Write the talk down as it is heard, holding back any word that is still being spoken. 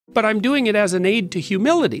But I'm doing it as an aid to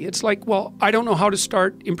humility. It's like, well, I don't know how to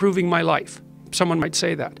start improving my life. Someone might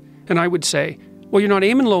say that. And I would say, well, you're not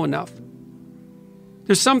aiming low enough.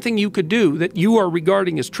 There's something you could do that you are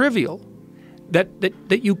regarding as trivial, that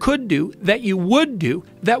you could do, that you would do,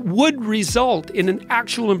 that would result in an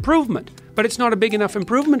actual improvement. But it's not a big enough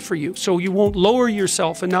improvement for you, so you won't lower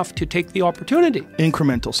yourself enough to take the opportunity.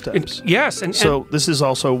 Incremental steps. Yes. So this is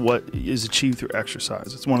also what is achieved through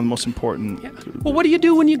exercise. It's one of the most important. Yeah. Well, what do you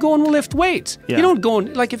do when you go and lift weights? Yeah. You don't go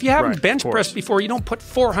and, like, if you haven't Right, bench pressed before, you don't put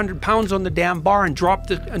 400 pounds on the damn bar and drop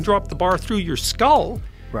the bar through your skull.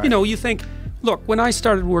 Right. You know, you think, look, when I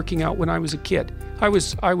started working out when I was a kid, I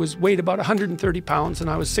was weighed about 130 pounds and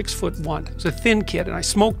I was 6'1". I was a thin kid and I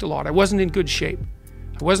smoked a lot. I wasn't in good shape.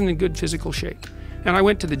 I wasn't in good physical shape. And I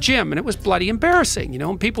went to the gym and it was bloody embarrassing, you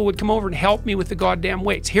know, and people would come over and help me with the goddamn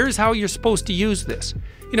weights. Here's how you're supposed to use this.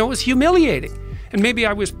 You know, it was humiliating. And maybe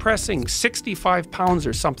I was pressing 65 pounds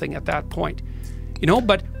or something at that point. You know,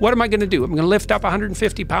 but what am I going to do? I'm going to lift up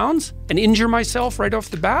 150 pounds and injure myself right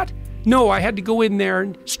off the bat? No, I had to go in there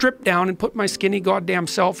and strip down and put my skinny goddamn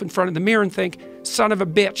self in front of the mirror and think, son of a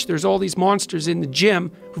bitch, there's all these monsters in the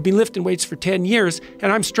gym who've been lifting weights for 10 years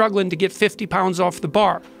and I'm struggling to get 50 pounds off the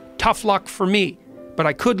bar. Tough luck for me. But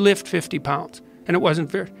I could lift 50 pounds. And it wasn't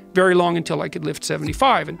very long until I could lift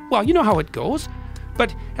 75. And, well, you know how it goes.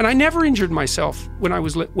 And I never injured myself when I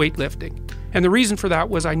was weightlifting. And the reason for that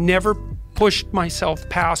was I never pushed myself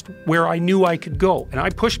past where I knew I could go. And I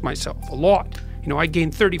pushed myself a lot. You know, I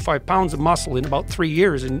gained 35 pounds of muscle in about 3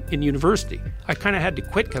 years in university. I kind of had to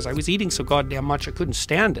quit because I was eating so goddamn much I couldn't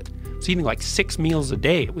stand it. I was eating like 6 meals a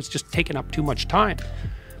day. It was just taking up too much time.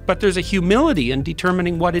 But there's a humility in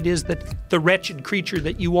determining what it is that the wretched creature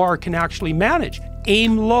that you are can actually manage.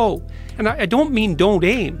 Aim low. And I don't mean don't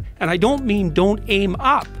aim, and I don't mean don't aim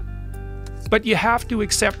up. But you have to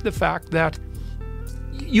accept the fact that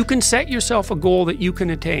you can set yourself a goal that you can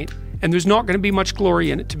attain, and there's not going to be much glory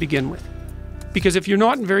in it to begin with. Because if you're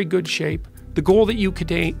not in very good shape, the goal that you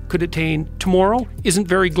could attain tomorrow isn't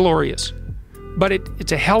very glorious. But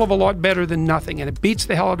it's a hell of a lot better than nothing, and it beats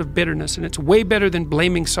the hell out of bitterness, and it's way better than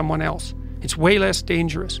blaming someone else. It's way less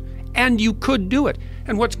dangerous. And you could do it.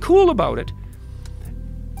 And what's cool about it,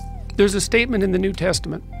 there's a statement in the New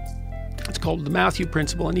Testament. It's called the Matthew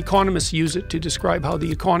Principle, and economists use it to describe how the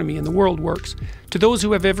economy in the world works. To those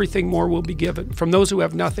who have everything, more will be given. From those who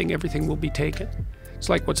have nothing, everything will be taken. It's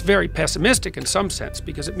like what's very pessimistic in some sense,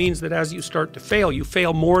 because it means that as you start to fail, you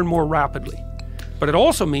fail more and more rapidly. But it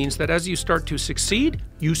also means that as you start to succeed,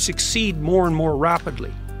 you succeed more and more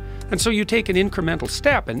rapidly. And so you take an incremental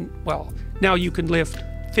step and, well, now you can lift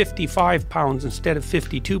 55 pounds instead of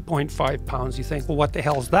 52.5 pounds. You think, well, what the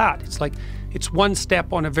hell's that? It's like, it's one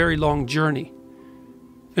step on a very long journey.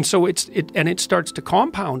 And so it starts to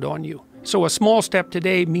compound on you. So a small step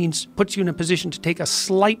today puts you in a position to take a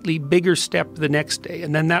slightly bigger step the next day.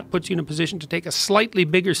 And then that puts you in a position to take a slightly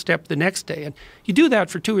bigger step the next day. And you do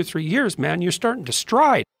that for 2 or 3 years, man, you're starting to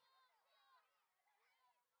stride.